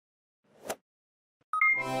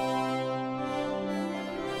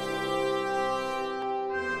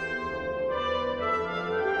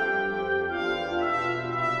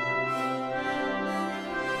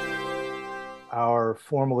our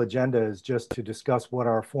formal agenda is just to discuss what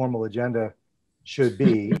our formal agenda should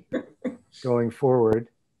be going forward.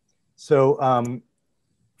 So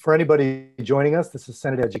for anybody joining us, this is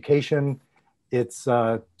Senate Education. It's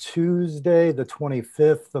Tuesday, the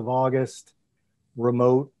 25th of August,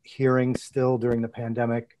 remote hearing still during the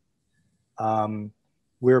pandemic.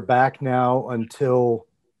 We're back now until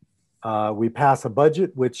we pass a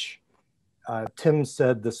budget, which Tim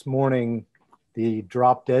said this morning, the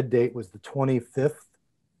drop dead date was the 25th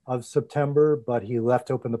of September, but he left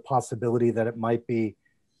open the possibility that it might be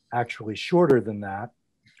actually shorter than that.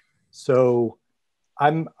 So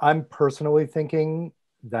I'm personally thinking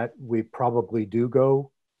that we probably do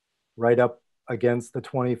go right up against the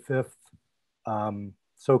 25th.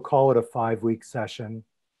 So call it a 5-week session.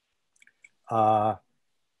 You're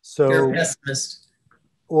a pessimist.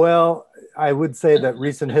 Well, I would say that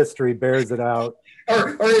recent history bears it out.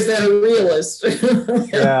 Or is that a realist?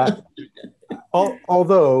 Yeah.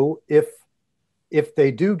 Although if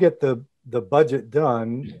they do get the budget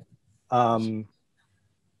done, I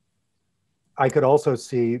could also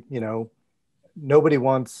see, nobody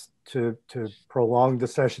wants to prolong the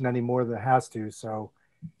session any more than it has to. So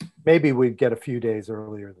maybe we'd get a few days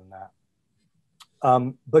earlier than that.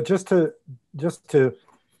 But just to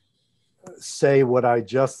say what I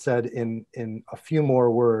just said in a few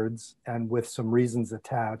more words and with some reasons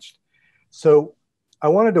attached. So I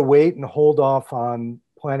wanted to wait and hold off on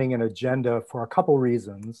planning an agenda for a couple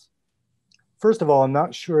reasons. First of all, I'm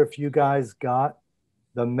not sure if you guys got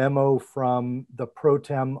the memo from the pro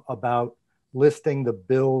tem about listing the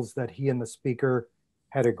bills that he and the speaker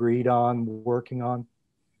had agreed on working on.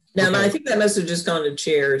 No, okay. I think that must have just gone to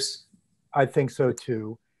chairs. I think so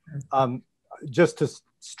too. Just to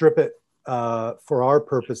strip it for our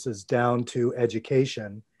purposes down to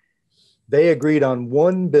education, they agreed on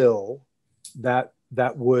one bill that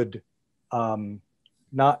would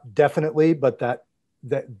not definitely, but that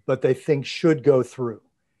they think should go through,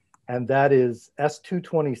 and that is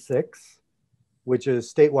S226, which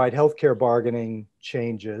is statewide healthcare bargaining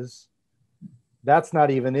changes. That's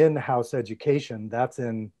not even in House Education. That's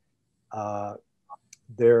in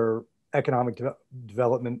their Economic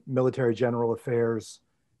Development, Military General Affairs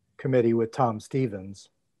Committee with Tom Stevens.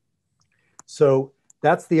 So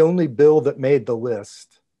that's the only bill that made the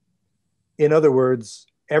list. In other words,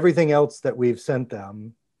 everything else that we've sent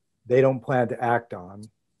them, they don't plan to act on.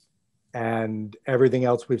 And everything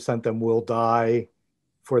else we've sent them will die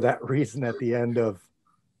for that reason at the end of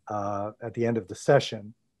the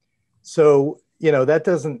session. So, that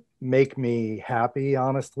doesn't make me happy,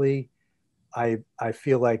 honestly. I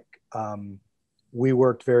feel like we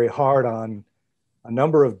worked very hard on a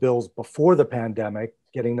number of bills before the pandemic,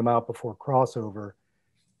 getting them out before crossover.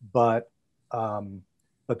 But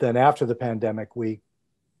then after the pandemic, we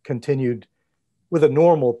continued with a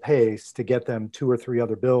normal pace to get them 2 or 3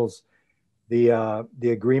 other bills. The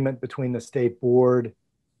agreement between the state board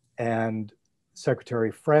and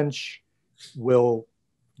Secretary French will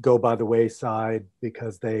go by the wayside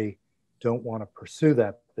because they don't want to pursue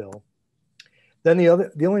that bill. Then the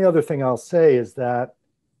only other thing I'll say is that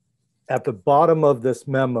at the bottom of this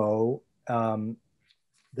memo,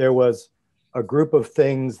 there was a group of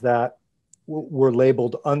things that were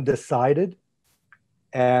labeled undecided,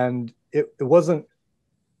 and it wasn't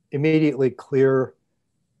immediately clear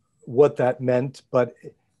what that meant, but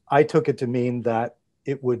I took it to mean that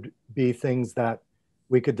it would be things that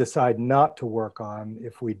we could decide not to work on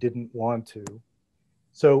if we didn't want to.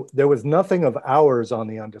 So there was nothing of ours on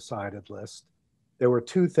the undecided list. There were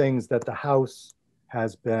 2 things that the House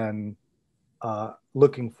has been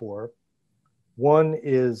looking for. One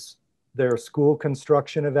is their school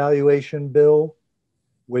construction evaluation bill,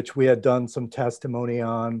 which we had done some testimony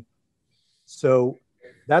on. So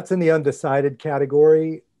that's in the undecided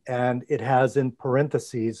category, and it has in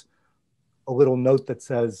parentheses a little note that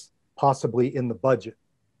says possibly in the budget.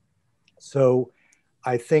 So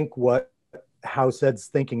I think what House Ed's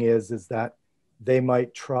thinking is that they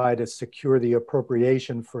might try to secure the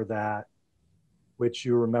appropriation for that, which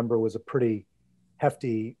you remember was a pretty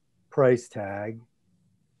hefty price tag.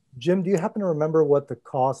 Jim, do you happen to remember what the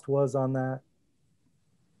cost was on that?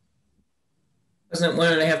 Wasn't it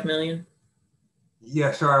 $1.5 million?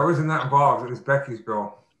 Yeah, sorry, I wasn't that involved. It was Becky's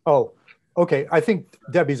bill. Oh, okay. I think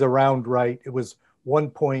Debbie's around right. It was 1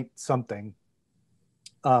 point something.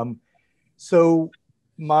 So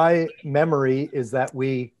my memory is that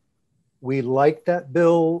we liked that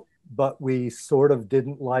bill, but we sort of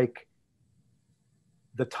didn't like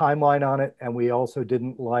the timeline on it. And we also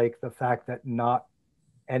didn't like the fact that not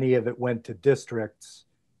any of it went to districts.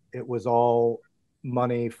 It was all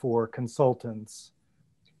money for consultants.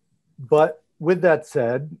 But with that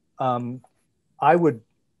said, I would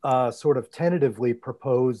sort of tentatively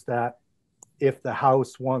propose that if the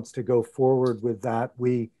House wants to go forward with that,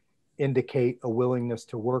 we indicate a willingness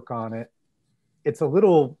to work on it. It's a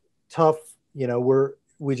little tough, you know,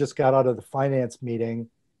 we just got out of the finance meeting.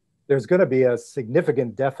 There's going to be a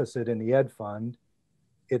significant deficit in the ed fund.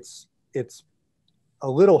 It's a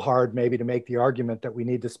little hard maybe to make the argument that we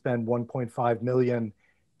need to spend 1.5 million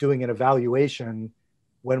doing an evaluation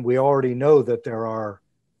when we already know that there are,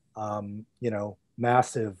 you know,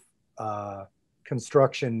 massive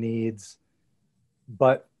construction needs.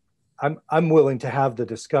 But I'm willing to have the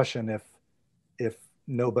discussion if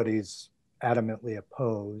nobody's adamantly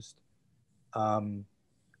opposed.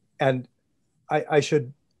 And I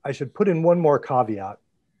should put in one more caveat.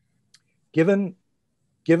 Given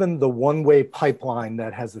the one-way pipeline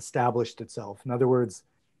that has established itself, in other words,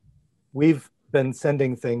 we've been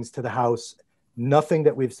sending things to the House. Nothing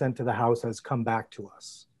that we've sent to the House has come back to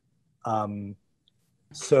us.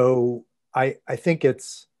 So I think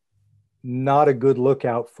it's not a good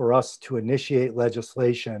lookout for us to initiate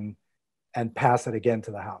legislation and pass it again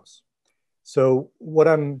to the House. So what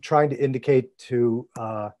I'm trying to indicate to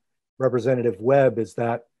Representative Webb is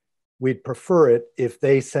that we'd prefer it if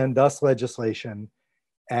they send us legislation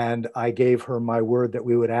and I gave her my word that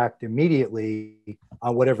we would act immediately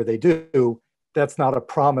on whatever they do. That's not a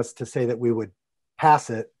promise to say that we would pass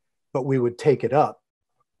it, but we would take it up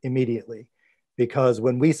immediately. Because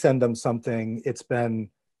when we send them something, it's been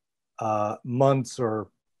months or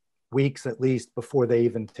weeks at least before they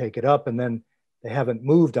even take it up, and then they haven't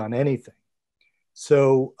moved on anything.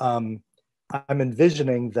 So I'm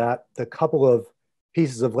envisioning that the couple of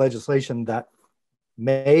pieces of legislation that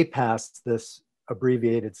may pass this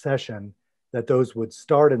abbreviated session, that those would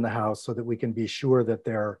start in the House so that we can be sure that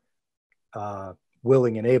they're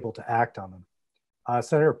willing and able to act on them.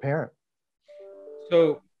 Senator Parent.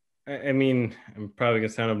 So, I mean, I'm probably gonna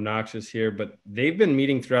sound obnoxious here, but they've been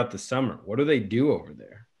meeting throughout the summer. What do they do over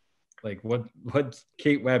there? Like, what's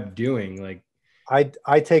Kate Webb doing? Like,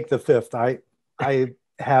 I take the fifth. I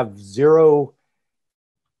have zero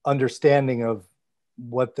understanding of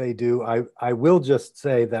what they do. I will just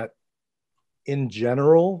say that in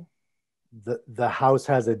general, the House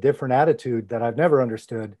has a different attitude that I've never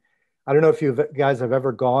understood. I don't know if you guys have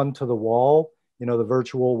ever gone to the wall, you know, the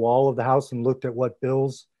virtual wall of the House, and looked at what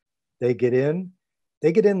bills they get in.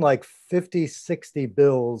 They get in like 50, 60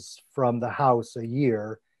 bills from the House a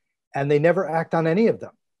year, and they never act on any of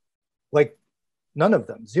them. Like none of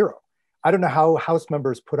them, zero. I don't know how House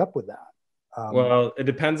members put up with that. Well, it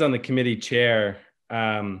depends on the committee chair.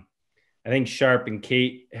 I think Sharp and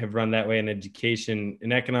Kate have run that way in education.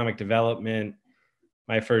 In economic development,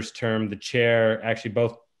 my first term, the chair, actually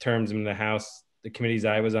both terms in the House, the committees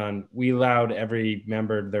I was on, we allowed every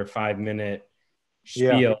member their 5-minute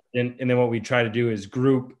spiel. Yeah. And then what we try to do is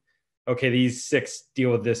group, okay, these 6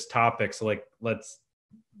 deal with this topic. So like, let's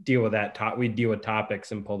deal with that. We deal with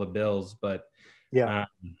topics and pull the bills. But yeah,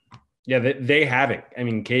 they haven't. I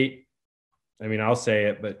mean, Kate, I mean, I'll say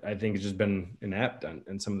it, but I think it's just been inept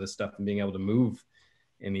on some of this stuff and being able to move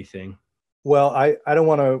anything. Well, I don't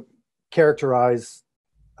want to characterize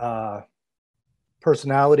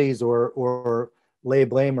personalities or lay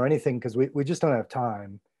blame or anything, because we just don't have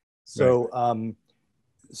time. So right.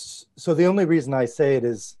 So the only reason I say it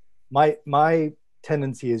is my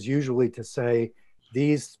tendency is usually to say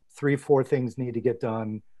these 3-4 things need to get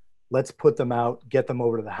done. Let's put them out, get them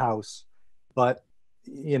over to the House. But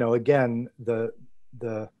you know, again, the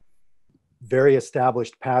very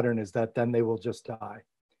established pattern is that then they will just die.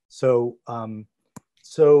 So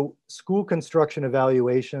so school construction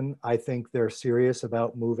evaluation, I think they're serious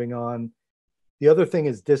about moving on. The other thing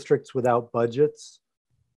is districts without budgets.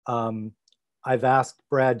 I've asked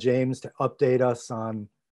Brad James to update us on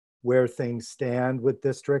where things stand with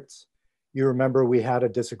districts. You remember we had a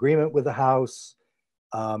disagreement with the House.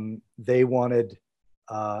 They wanted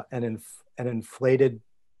an inflated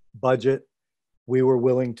budget. We were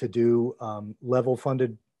willing to do level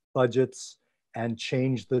funded budgets and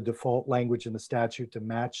change the default language in the statute to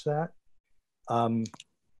match that. So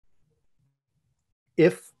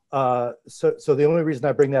the only reason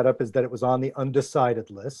I bring that up is that it was on the undecided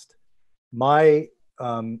list. My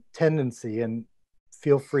tendency, and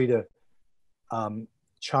feel free to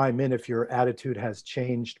chime in if your attitude has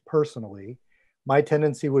changed personally, my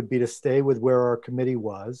tendency would be to stay with where our committee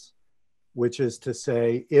was, which is to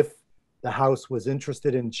say, if the House was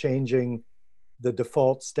interested in changing the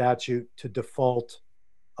default statute to default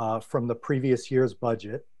from the previous year's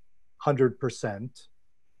budget, 100%,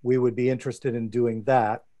 we would be interested in doing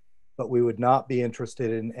that, but we would not be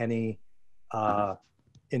interested in any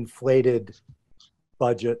inflated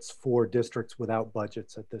budgets for districts without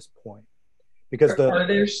budgets at this point. Because are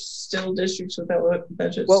there still districts without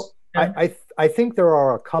budgets? Well, Yeah. I think there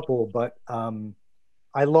are a couple, but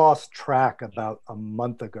I lost track about a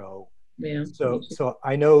month ago. Yeah. So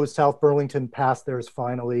I know South Burlington passed theirs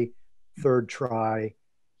finally, third try,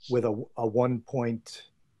 with a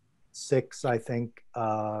 1.6, I think,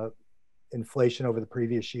 inflation over the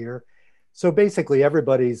previous year. So basically,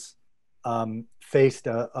 everybody's faced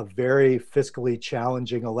a very fiscally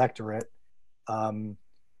challenging electorate.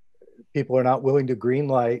 People are not willing to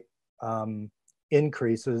greenlight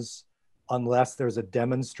increases unless there's a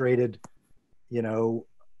demonstrated,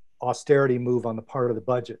 austerity move on the part of the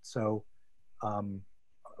budget. So,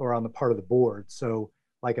 or on the part of the board. So,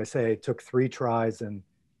 like I say, it took 3 tries in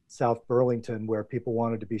South Burlington where people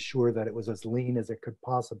wanted to be sure that it was as lean as it could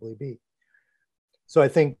possibly be. So I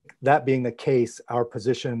think that being the case, our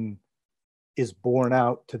position is borne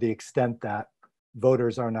out to the extent that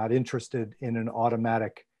voters are not interested in an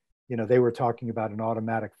automatic, they were talking about an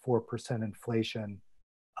automatic 4% inflation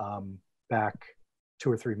back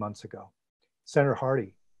 2 or 3 months ago. Senator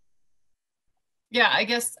Hardy. Yeah, I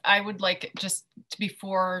guess I would like just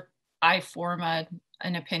before I form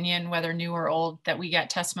an opinion, whether new or old, that we get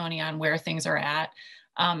testimony on where things are at.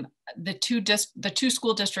 The two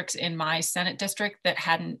school districts in my Senate district that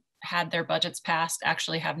hadn't had their budgets passed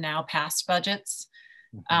actually have now passed budgets.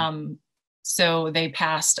 Mm-hmm. So they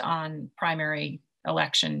passed on primary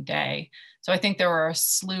election day. So I think there were a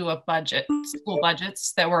slew of school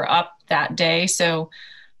budgets that were up that day. So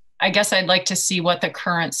I guess I'd like to see what the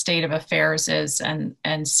current state of affairs is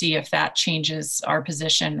and see if that changes our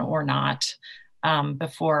position or not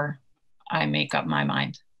before I make up my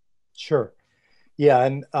mind. Sure. Yeah.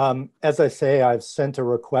 And as I say, I've sent a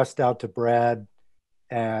request out to Brad,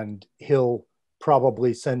 and he'll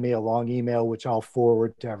probably send me a long email, which I'll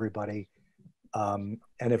forward to everybody. And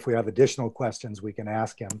if we have additional questions, we can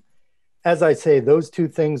ask him. As I say, those 2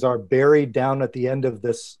 things are buried down at the end of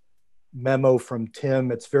this memo from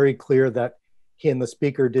Tim. It's very clear that he and the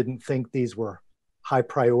speaker didn't think these were high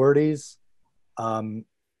priorities, and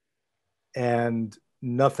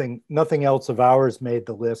nothing else of ours made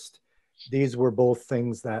the list. These were both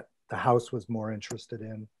things that the House was more interested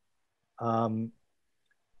in.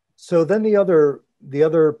 So then the other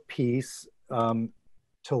piece,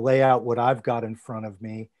 to lay out what I've got in front of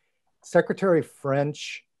me, Secretary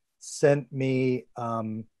French sent me a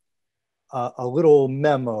little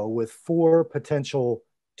memo with 4 potential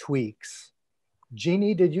tweaks.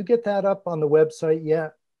 Jeannie, did you get that up on the website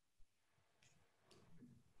yet?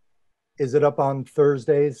 Is it up on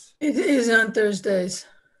Thursdays? It is on Thursdays.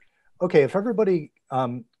 Okay, if everybody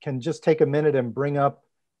can just take a minute and bring up.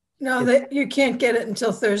 No, you can't get it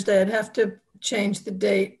until Thursday. I'd have to change the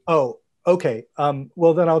date. Oh, okay.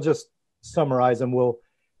 Well, then I'll just summarize them.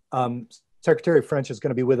 Secretary French is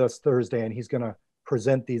going to be with us Thursday, and he's going to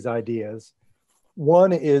present these ideas.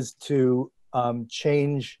 One is to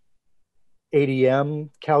change ADM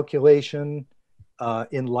calculation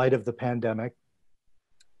in light of the pandemic.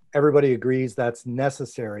 Everybody agrees that's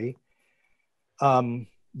necessary.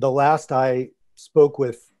 The last I spoke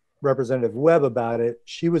with Representative Webb about it,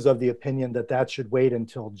 she was of the opinion that that should wait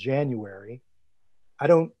until January. I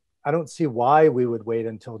don't see why we would wait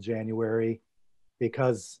until January,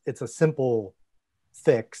 because it's a simple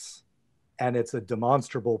fix and it's a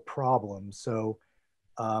demonstrable problem. So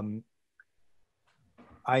I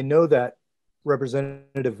know that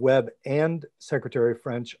Representative Webb and Secretary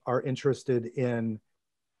French are interested in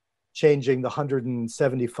changing the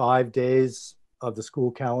 175 days of the school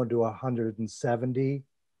calendar to 170.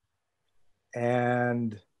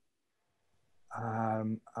 And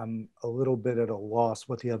I'm a little bit at a loss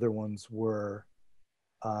what the other ones were.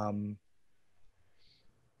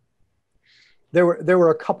 There were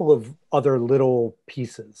a couple of other little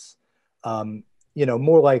pieces,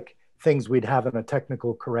 more like things we'd have in a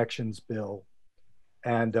technical corrections bill.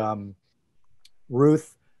 And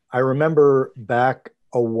Ruth, I remember back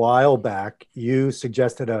a while back, you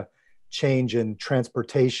suggested a change in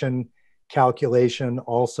transportation calculation,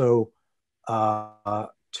 also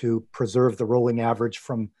to preserve the rolling average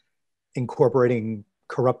from incorporating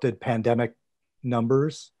corrupted pandemic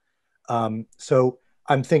numbers. So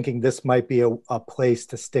I'm thinking this might be a place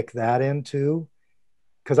to stick that into,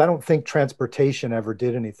 because I don't think transportation ever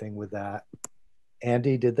did anything with that.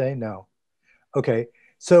 Andy, did they? No. Okay.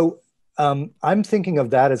 So I'm thinking of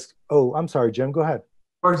that as, oh, I'm sorry, Jim, go ahead.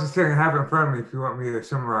 I was just saying, I have it in front of me if you want me to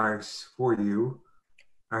summarize for you.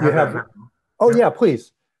 Oh, yeah,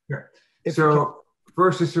 please. Yeah. So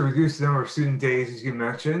first is to reduce the number of student days, as you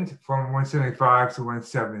mentioned, from 175 to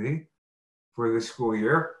 170. for the school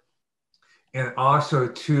year, and also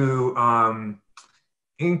to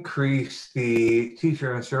increase the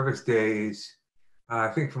teacher and service days, I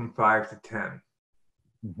think from 5 to 10.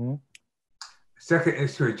 Mm-hmm. Second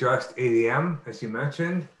is to adjust ADM, as you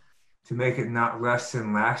mentioned, to make it not less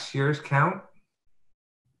than last year's count.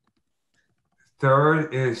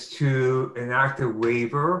 Third is to enact a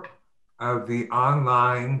waiver of the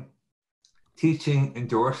online teaching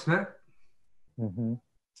endorsement. Mm-hmm.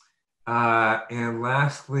 And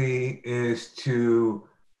lastly is to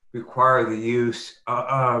require the use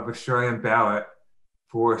of Australian ballot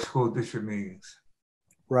for school district meetings.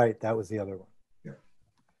 Right, that was the other one.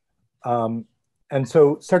 Yeah. And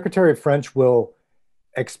so Secretary French will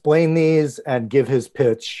explain these and give his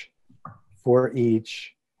pitch for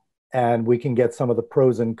each, and we can get some of the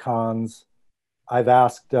pros and cons. I've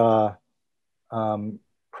asked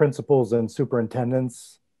principals and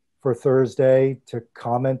superintendents for Thursday to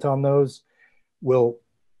comment on those. We'll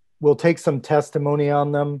take some testimony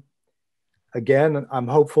on them. Again, I'm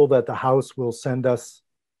hopeful that the House will send us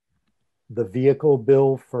the vehicle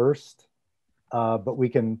bill first, but we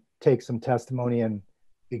can take some testimony and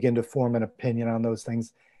begin to form an opinion on those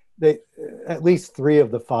things. At least 3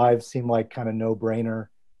 of the 5 seem like kind of no-brainer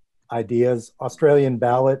ideas. Australian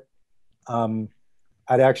ballot, I'd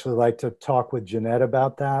actually like to talk with Jeanette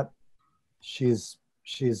about that. She's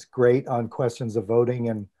great on questions of voting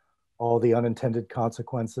and all the unintended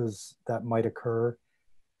consequences that might occur.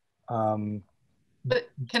 But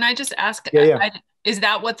can I just ask, yeah. Is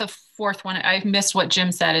that what the 4th one, I missed what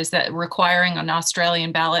Jim said, is that requiring an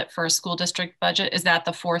Australian ballot for a school district budget? Is that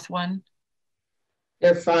the 4th one?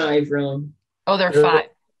 There are 5, Ron. Oh, there are 5.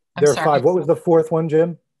 I'm there are sorry. 5. What was the 4th one,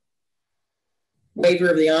 Jim?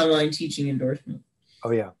 Waiver of the online teaching endorsement.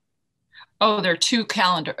 Oh, yeah. Oh, there are 2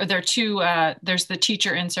 calendar, there are 2, there's the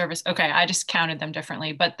teacher in service. Okay, I just counted them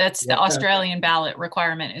differently, but that's the Australian ballot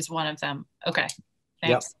requirement is one of them. Okay,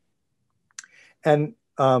 thanks. Yep.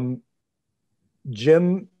 And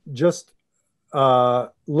Jim, just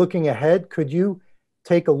looking ahead, could you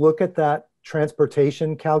take a look at that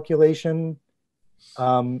transportation calculation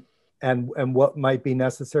and what might be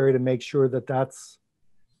necessary to make sure that that's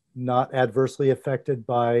not adversely affected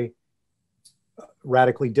by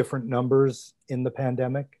radically different numbers in the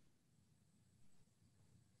pandemic?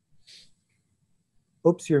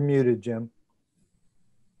 Oops, you're muted, Jim.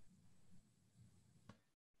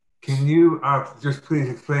 Can you just please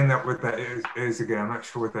explain that what that is again? I'm not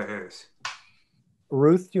sure what that is.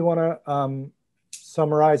 Ruth, do you want to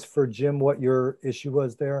summarize for Jim what your issue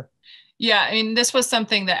was there? Yeah, I mean, this was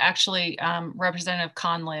something that actually Representative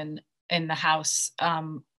Conlin in the House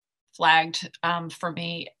flagged for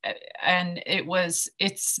me, and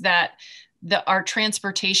it's that our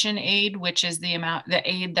transportation aid, which is the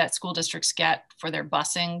aid that school districts get for their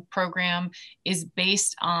busing program, is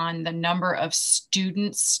based on the number of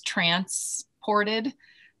students transported.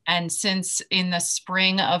 And since in the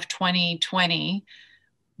spring of 2020,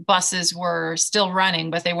 buses were still running,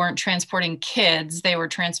 but they weren't transporting kids, they were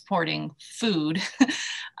transporting food.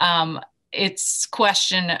 It's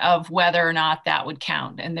question of whether or not that would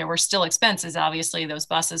count. And there were still expenses. Obviously, those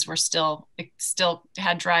buses were still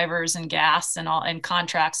had drivers and gas and all and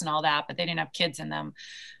contracts and all that, but they didn't have kids in them.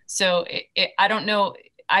 So I don't know.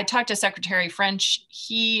 I talked to Secretary French.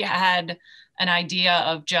 He had an idea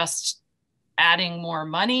of just adding more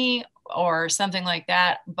money or something like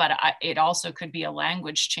that, but it also could be a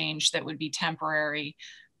language change that would be temporary.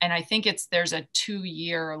 And I think there's a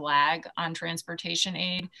 2-year lag on transportation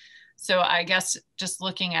aid. So I guess just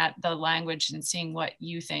looking at the language and seeing what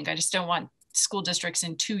you think. I just don't want school districts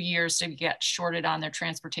in 2 years to get shorted on their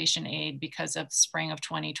transportation aid because of spring of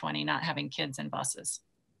 2020 not having kids in buses.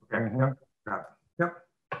 Okay. Mm-hmm. Yep.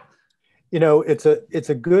 You know, it's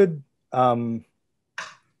a good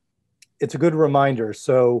reminder.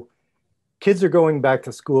 So kids are going back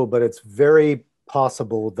to school, but it's very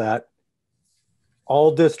possible that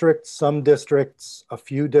all districts, some districts, a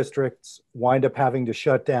few districts wind up having to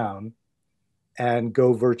shut down and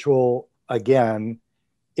go virtual again.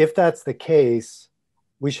 If that's the case,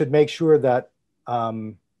 we should make sure that,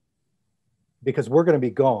 because we're going to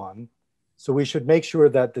be gone, so we should make sure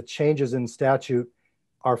that the changes in statute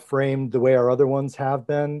are framed the way our other ones have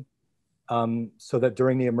been, so that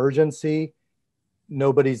during the emergency,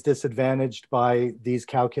 nobody's disadvantaged by these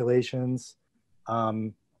calculations.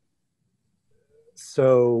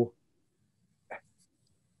 So,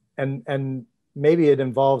 and maybe it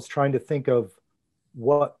involves trying to think of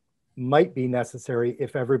what might be necessary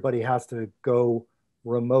if everybody has to go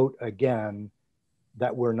remote again,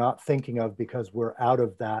 that we're not thinking of because we're out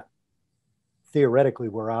of that, theoretically,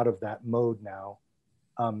 we're out of that mode now.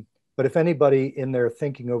 But if anybody in their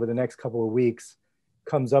thinking over the next couple of weeks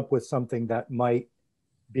comes up with something that might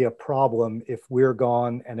be a problem if we're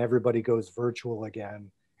gone and everybody goes virtual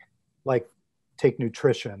again, like take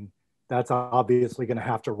nutrition, that's obviously going to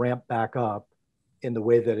have to ramp back up in the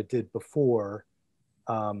way that it did before.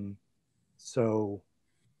 So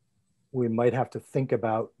we might have to think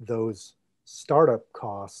about those startup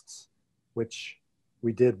costs, which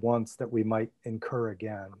we did once, that we might incur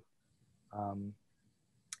again.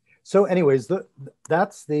 So anyways,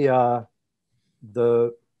 that's the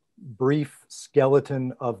brief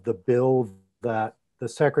skeleton of the bill that the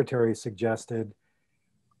secretary suggested.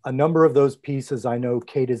 A number of those pieces I know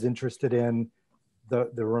Kate is interested in.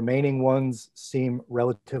 The remaining ones seem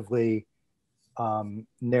relatively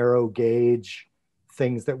narrow gauge,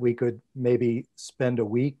 things that we could maybe spend a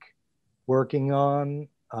week working on.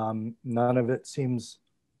 None of it seems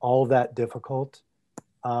all that difficult.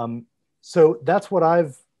 So that's what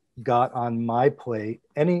I've got on my plate.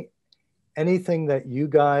 Anything that you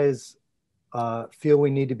guys feel we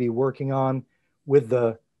need to be working on, with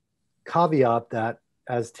the caveat that,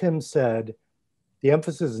 as Tim said, the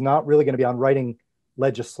emphasis is not really going to be on writing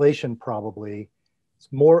legislation probably. It's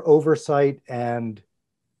more oversight and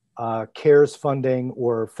CARES funding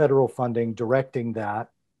or federal funding directing that,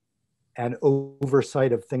 and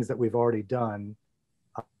oversight of things that we've already done.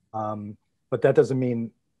 But that doesn't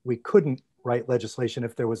mean we couldn't write legislation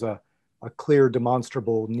if there was a clear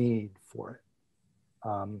demonstrable need for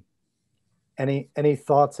it. Any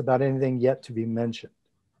thoughts about anything yet to be mentioned?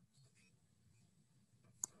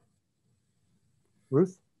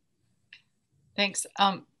 Ruth? Thanks.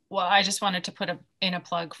 Well, I just wanted to put in a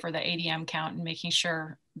plug for the ADM count and making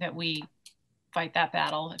sure that we fight that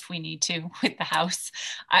battle if we need to with the House.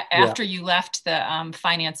 After you left the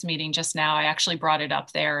finance meeting just now, I actually brought it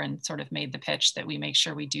up there and sort of made the pitch that we make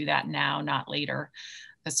sure we do that now, not later.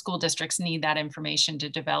 The school districts need that information to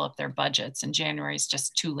develop their budgets, and January is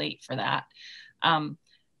just too late for that.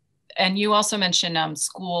 And you also mentioned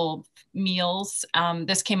school meals.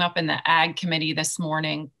 This came up in the Ag Committee this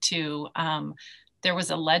morning too. There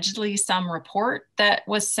was allegedly some report that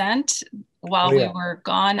was sent while we were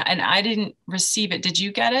gone, and I didn't receive it. Did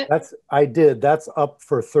you get it? I did. That's up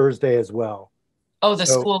for Thursday as well. Oh, the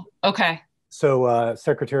school. Okay. So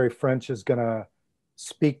Secretary French is going to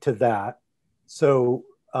speak to that. So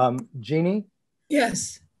Jeannie?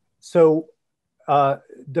 Yes. So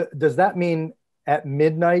does that mean at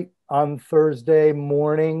midnight on Thursday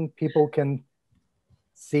morning, people can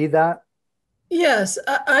see that? Yes,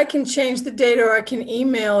 I can change the date, or I can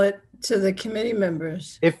email it to the committee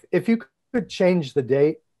members. If you could change the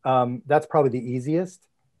date, that's probably the easiest.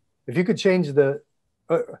 If you could change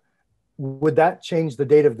would that change the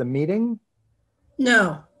date of the meeting?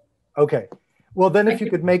 No. Okay. Well, then if you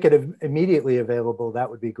could make it immediately available, that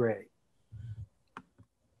would be great.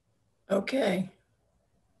 Okay.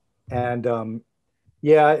 And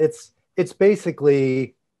yeah, it's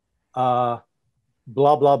basically blah,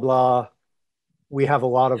 blah, blah. We have a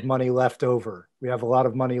lot of money left over. We have a lot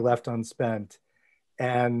of money left unspent.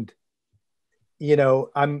 And, you know,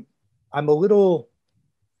 I'm a little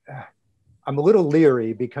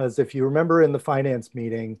leery, because if you remember in the finance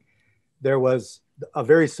meeting, there was a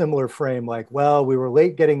very similar frame, like, well, we were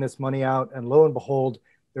late getting this money out, and lo and behold,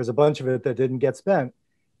 there's a bunch of it that didn't get spent.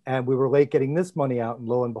 And we were late getting this money out, and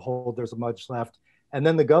lo and behold, there's a bunch left. And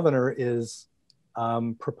then the governor is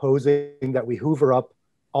proposing that we hoover up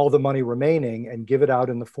all the money remaining and give it out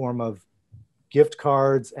in the form of gift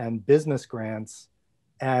cards and business grants.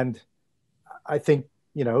 And I think,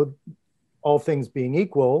 you know, all things being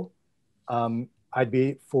equal, I'd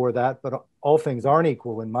be for that, but all things aren't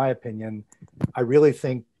equal, in my opinion. I really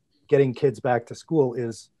think getting kids back to school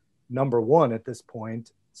is number one at this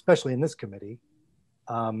point, especially in this committee.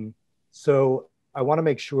 So I want to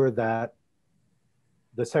make sure that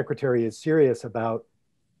the secretary is serious about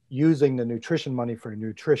using the nutrition money for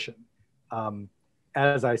nutrition.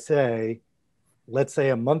 As I say, let's say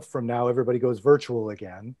a month from now, everybody goes virtual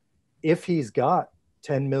again. If he's got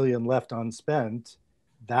 10 million left unspent,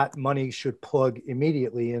 that money should plug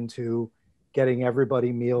immediately into getting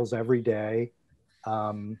everybody meals every day,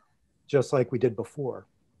 just like we did before.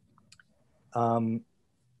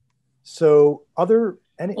 So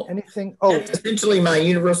anything? Oh, that's essentially my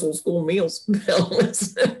universal school meals bill.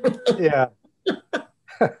 Yeah.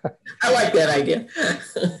 I like that idea.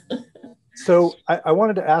 So I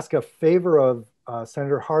wanted to ask a favor of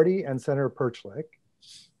Senator Hardy and Senator Perchlik.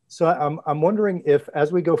 So I'm wondering if,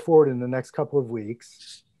 as we go forward in the next couple of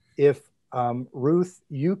weeks, if Ruth,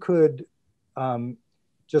 you could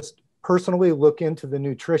just personally look into the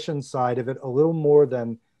nutrition side of it a little more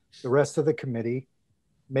than the rest of the committee.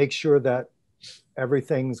 make sure that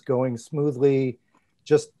everything's going smoothly.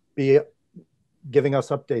 Just be giving us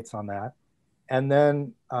updates on that. And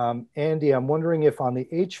then, Andy, I'm wondering if on the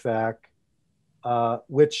HVAC,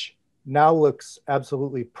 which now looks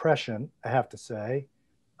absolutely prescient, I have to say,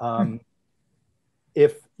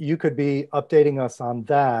 if you could be updating us on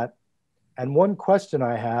that. And one question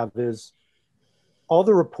I have is, all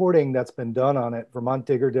the reporting that's been done on it, Vermont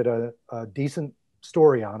Digger did a decent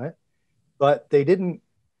story on it, but they didn't,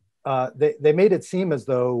 they made it seem as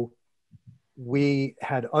though we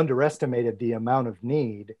had underestimated the amount of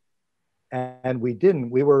need, and we didn't.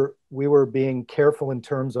 We were being careful in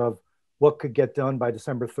terms of what could get done by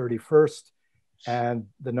December 31st and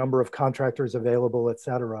the number of contractors available, et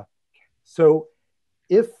cetera. So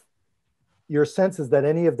if your sense is that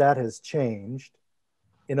any of that has changed,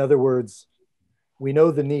 in other words, we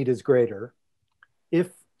know the need is greater.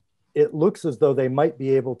 If it looks as though they might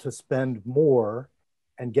be able to spend more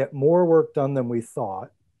and get more work done than we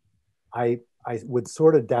thought, I would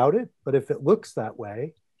sort of doubt it, but if it looks that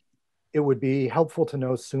way, it would be helpful to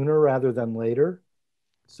know sooner rather than later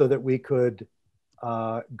so that we could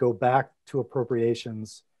go back to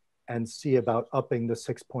appropriations and see about upping the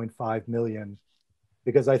 6.5 million,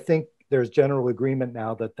 because I think there's general agreement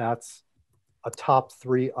now that that's a top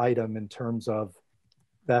 3 item in terms of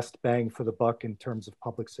best bang for the buck in terms of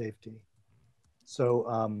public safety.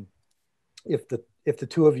 So if the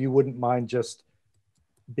two of you wouldn't mind just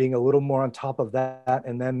being a little more on top of that,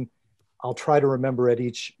 and then I'll try to remember at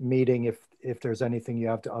each meeting if there's anything you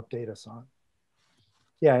have to update us on.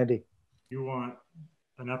 Yeah, Andy. You want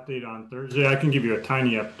an update on Thursday? I can give you a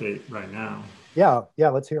tiny update right now. Yeah,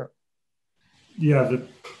 let's hear it. Yeah,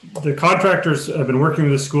 the contractors have been working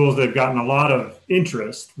with the schools. They've gotten a lot of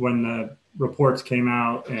interest when the reports came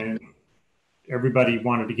out, and everybody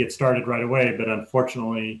wanted to get started right away, but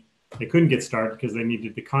unfortunately they couldn't get started because they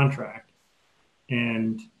needed the contract.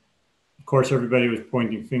 And of course, everybody was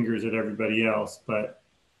pointing fingers at everybody else, but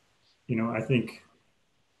I think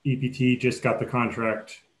EPT just got the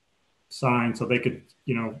contract signed so they could,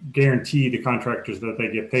 guarantee the contractors that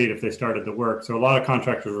they get paid if they started the work. So a lot of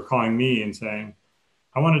contractors were calling me and saying,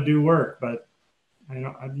 I want to do work, but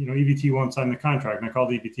EPT won't sign the contract. And I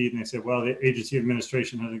called EPT and they said, well, the agency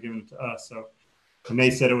administration hasn't given it to us. And they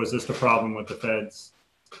said it was just a problem with the feds.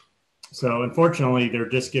 So unfortunately, they're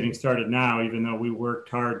just getting started now, even though we worked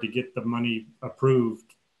hard to get the money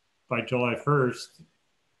approved by July 1st.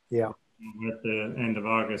 Yeah. At the end of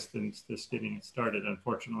August, and it's just getting it started,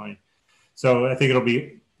 unfortunately. So I think it'll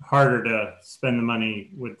be harder to spend the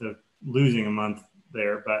money with the losing a month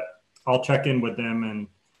there, but I'll check in with them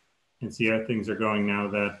and see how things are going now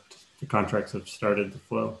that the contracts have started to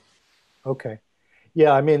flow. Okay.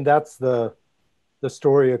 Yeah, I mean, that's the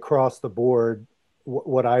story across the board.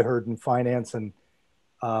 What I heard in finance and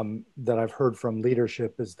that I've heard from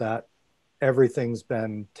leadership is that everything's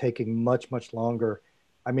been taking much, much longer.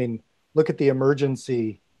 I mean, look at the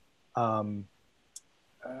emergency,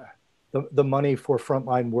 the money for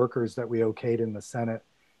frontline workers that we okayed in the Senate.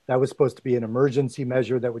 That was supposed to be an emergency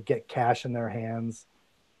measure that would get cash in their hands.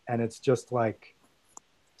 And it's just like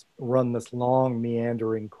run this long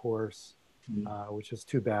meandering course, which is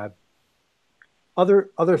too bad.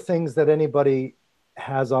 Other things that anybody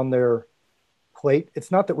has on their plate.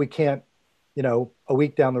 It's not that we can't, a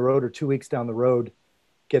week down the road or 2 weeks down the road,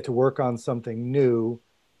 get to work on something new.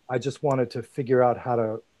 I just wanted to figure out how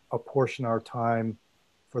to apportion our time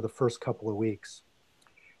for the first couple of weeks.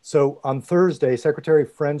 So on Thursday, Secretary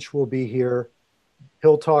French will be here.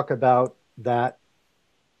 He'll talk about that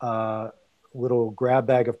little grab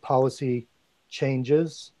bag of policy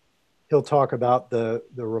changes. He'll talk about the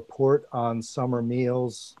report on summer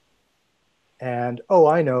meals. And,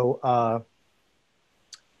 I know,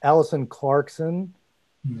 Allison Clarkson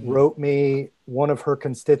wrote me, one of her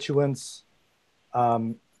constituents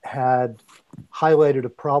had highlighted a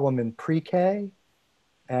problem in pre-K,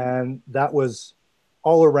 and that was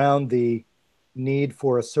all around the need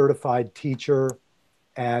for a certified teacher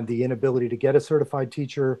and the inability to get a certified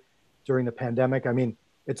teacher during the pandemic. I mean,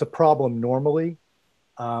 it's a problem normally,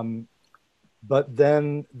 but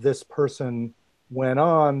then this person went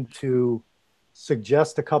on to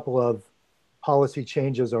suggest a couple of policy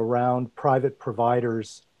changes around private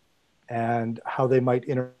providers and how they might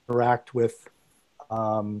interact with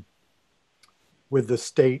the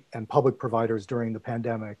state and public providers during the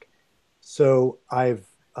pandemic. So I've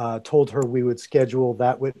told her we would schedule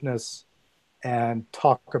that witness and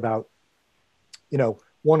talk about,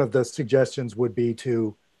 one of the suggestions would be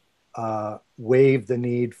to waive the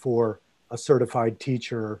need for a certified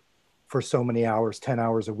teacher for so many hours, 10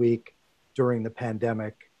 hours a week during the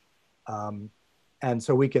pandemic. And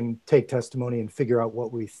so we can take testimony and figure out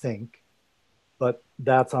what we think, but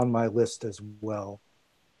that's on my list as well.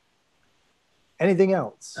 Anything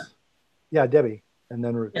else? Yeah, Debbie, and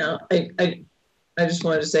then Ruth. Yeah, I just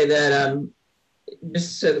wanted to say that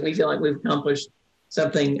just so that we feel like we've accomplished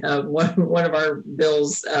something. One of our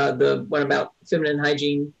bills, the one about feminine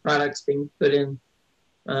hygiene products being put in,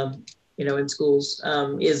 in schools,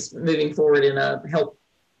 is moving forward in a health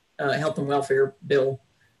and welfare bill,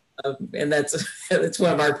 and that's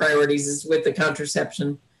one of our priorities is with the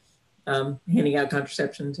contraception, handing out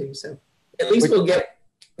contraception too. So at least we'll get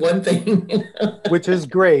one thing, which is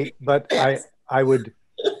great. But yes. I would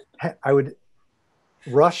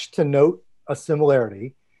rush to note a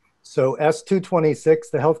similarity. So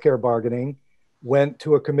S226, the healthcare bargaining, went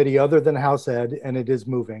to a committee other than House Ed, and it is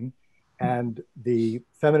moving. And the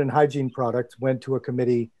feminine hygiene product went to a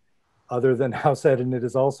committee other than House Ed, and it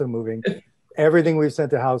is also moving. Everything we've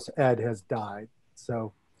sent to House Ed has died.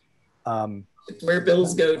 So where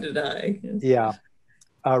bills go to die. Yeah.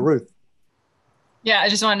 Ruth. Yeah, I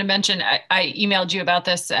just wanted to mention, I emailed you about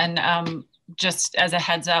this, and just as a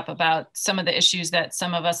heads up about some of the issues that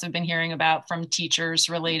some of us have been hearing about from teachers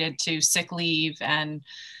related to sick leave and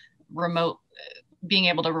being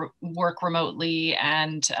able to work remotely,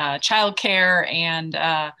 and childcare, and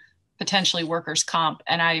potentially workers' comp.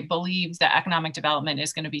 And I believe that economic development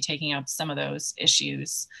is going to be taking up some of those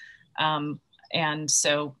issues. And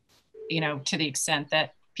so, to the extent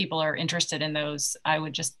that people are interested in those, I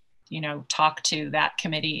would just, talk to that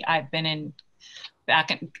committee. I've been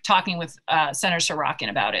talking with Senator Sorokin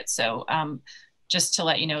about it. So just to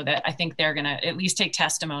let you know that I think they're going to at least take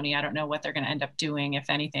testimony. I don't know what they're going to end up doing, if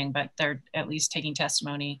anything, but they're at least taking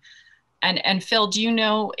testimony. And Phil, do you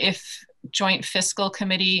know if Joint Fiscal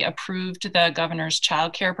Committee approved the governor's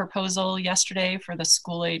childcare proposal yesterday for the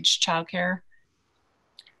school-age childcare?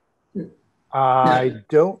 I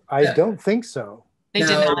don't think so. They did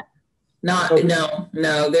not.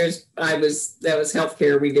 No. That was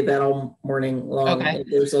healthcare. We did that all morning long. Okay.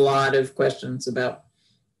 There's a lot of questions about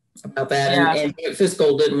that, Yeah. and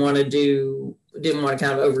fiscal didn't want to kind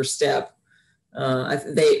of overstep.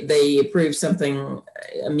 They approved something,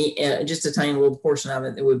 just a tiny little portion of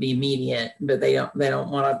it that would be immediate, but they don't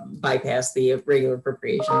want to bypass the regular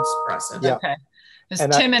appropriations process. Yeah. Okay.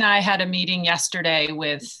 Because Tim and I had a meeting yesterday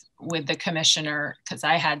with the commissioner, because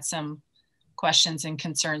I had some questions and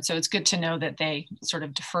concerns. So it's good to know that they sort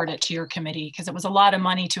of deferred it to your committee, because it was a lot of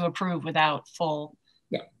money to approve without full.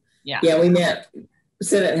 Yeah. We met.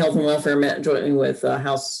 Senate Health and Welfare met jointly with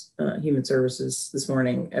House Human Services this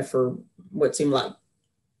morning for what seemed like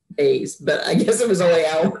days, but I guess it was only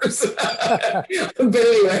hours. But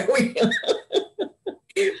anyway,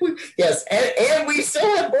 yes, and we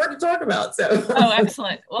still have more to talk about. So. Oh,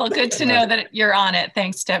 excellent. Well, good to know that you're on it.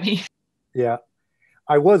 Thanks, Debbie. Yeah,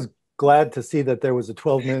 I was glad to see that there was a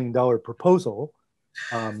 $12 million proposal,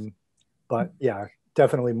 but yeah,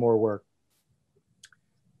 definitely more work.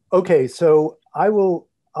 Okay, so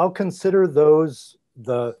I'll consider those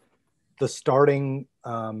the starting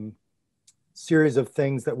series of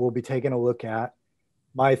things that we'll be taking a look at.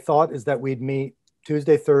 My thought is that we'd meet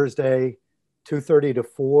Tuesday, Thursday, 2:30 to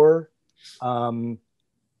 4.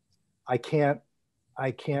 I can't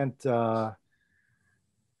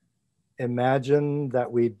imagine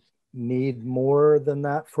that we'd need more than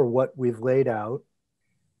that for what we've laid out.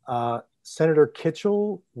 Senator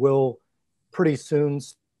Kitchell will pretty soon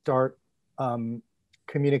start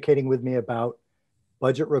communicating with me about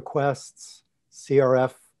budget requests,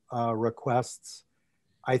 CRF requests.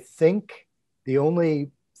 I think the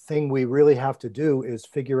only thing we really have to do is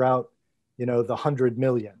figure out, the 100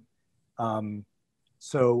 million.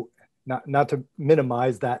 So not to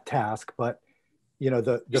minimize that task, but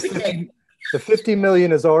the 50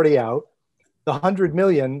 million is already out. The 100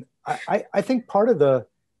 million, I think part of the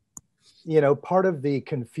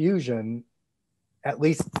confusion, at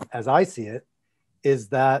least as I see it, is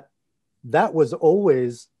that was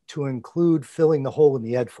always to include filling the hole in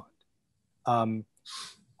the ed fund.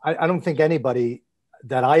 I don't think anybody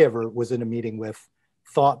that I ever was in a meeting with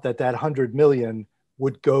thought that 100 million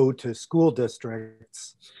would go to school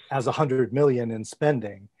districts as 100 million in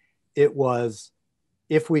spending. It was,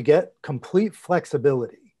 if we get complete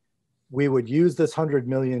flexibility, we would use this 100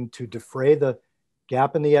 million to defray the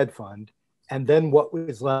gap in the ed fund, and then what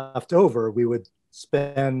was left over, we would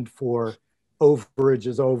spend for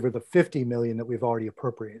overages over the 50 million that we've already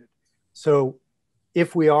appropriated. So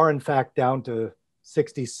if we are in fact down to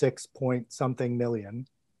 66 point something million,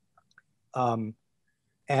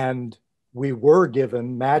 and we were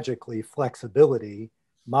given magically flexibility,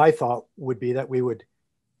 my thought would be that we would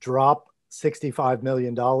drop $65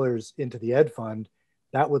 million into the ed fund,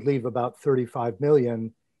 that would leave about 35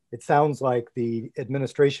 million. It sounds like the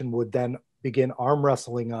administration would then begin arm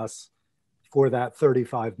wrestling us for that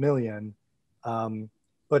 35 million.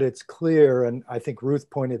 But it's clear, and I think Ruth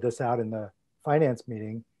pointed this out in the finance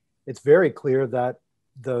meeting, it's very clear that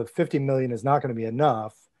the 50 million is not going to be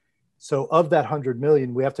enough. So of that 100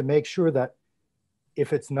 million, we have to make sure that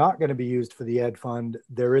if it's not going to be used for the ed fund,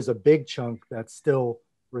 there is a big chunk that's still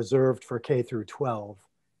reserved for K through 12.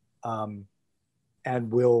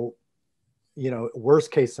 And we'll,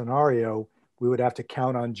 worst case scenario, we would have to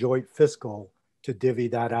count on joint fiscal to divvy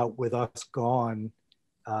that out with us gone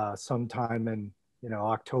sometime in,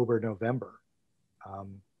 October, November.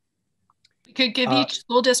 We could give each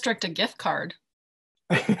school district a gift card.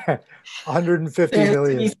 150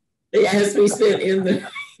 million. It has to be spent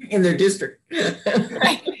in their district.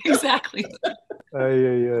 Right, exactly.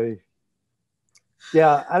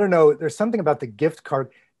 Yeah, I don't know. There's something about the gift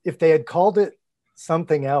card. If they had called it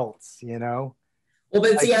something else, Well,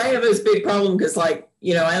 but see, I have this big problem because, I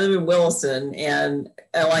live in Williston, and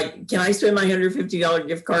can I spend my $150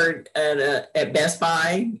 gift card at Best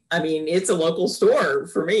Buy? I mean, it's a local store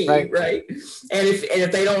for me, right? And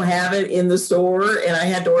if they don't have it in the store, and I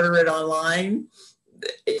had to order it online,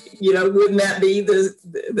 wouldn't that be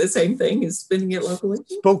the same thing as spending it locally?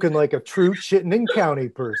 Spoken like a true Chittenden County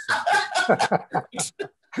person.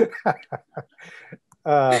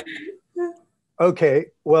 Okay,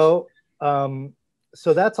 well,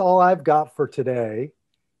 so that's all I've got for today.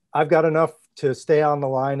 I've got enough to stay on the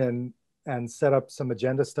line and set up some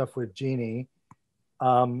agenda stuff with Jeannie.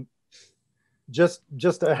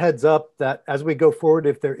 Just a heads up that as we go forward,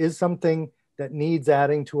 if there is something that needs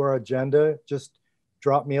adding to our agenda, just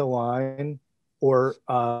drop me a line, or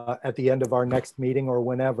at the end of our next meeting or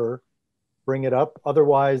whenever, bring it up.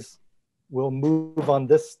 Otherwise, we'll move on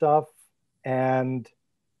this stuff, and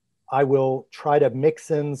I will try to mix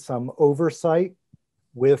in some oversight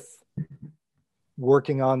with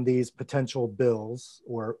working on these potential bills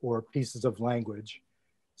or pieces of language.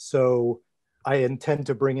 So I intend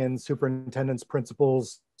to bring in superintendent's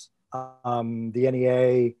principals, the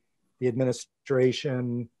NEA, the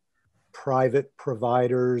administration, private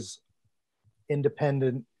providers,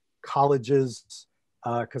 independent colleges,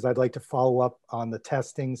 because I'd like to follow up on the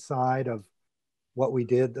testing side of what we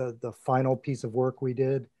did, the final piece of work we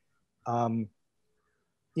did.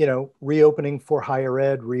 Reopening for higher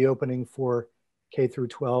ed, reopening for K through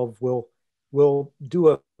 12. We'll do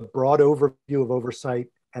a broad overview of oversight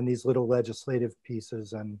and these little legislative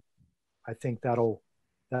pieces, and I think that'll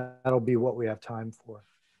be what we have time for.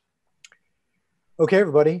 Okay,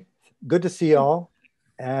 everybody. Good to see y'all,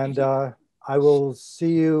 and I will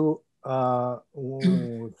see you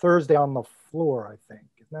Thursday on the floor, I think.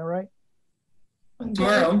 Isn't that right?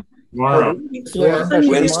 Tomorrow.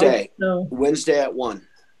 Wednesday. No. Wednesday at 1.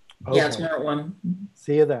 Okay. Yeah, tomorrow at 1.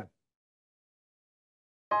 See you then.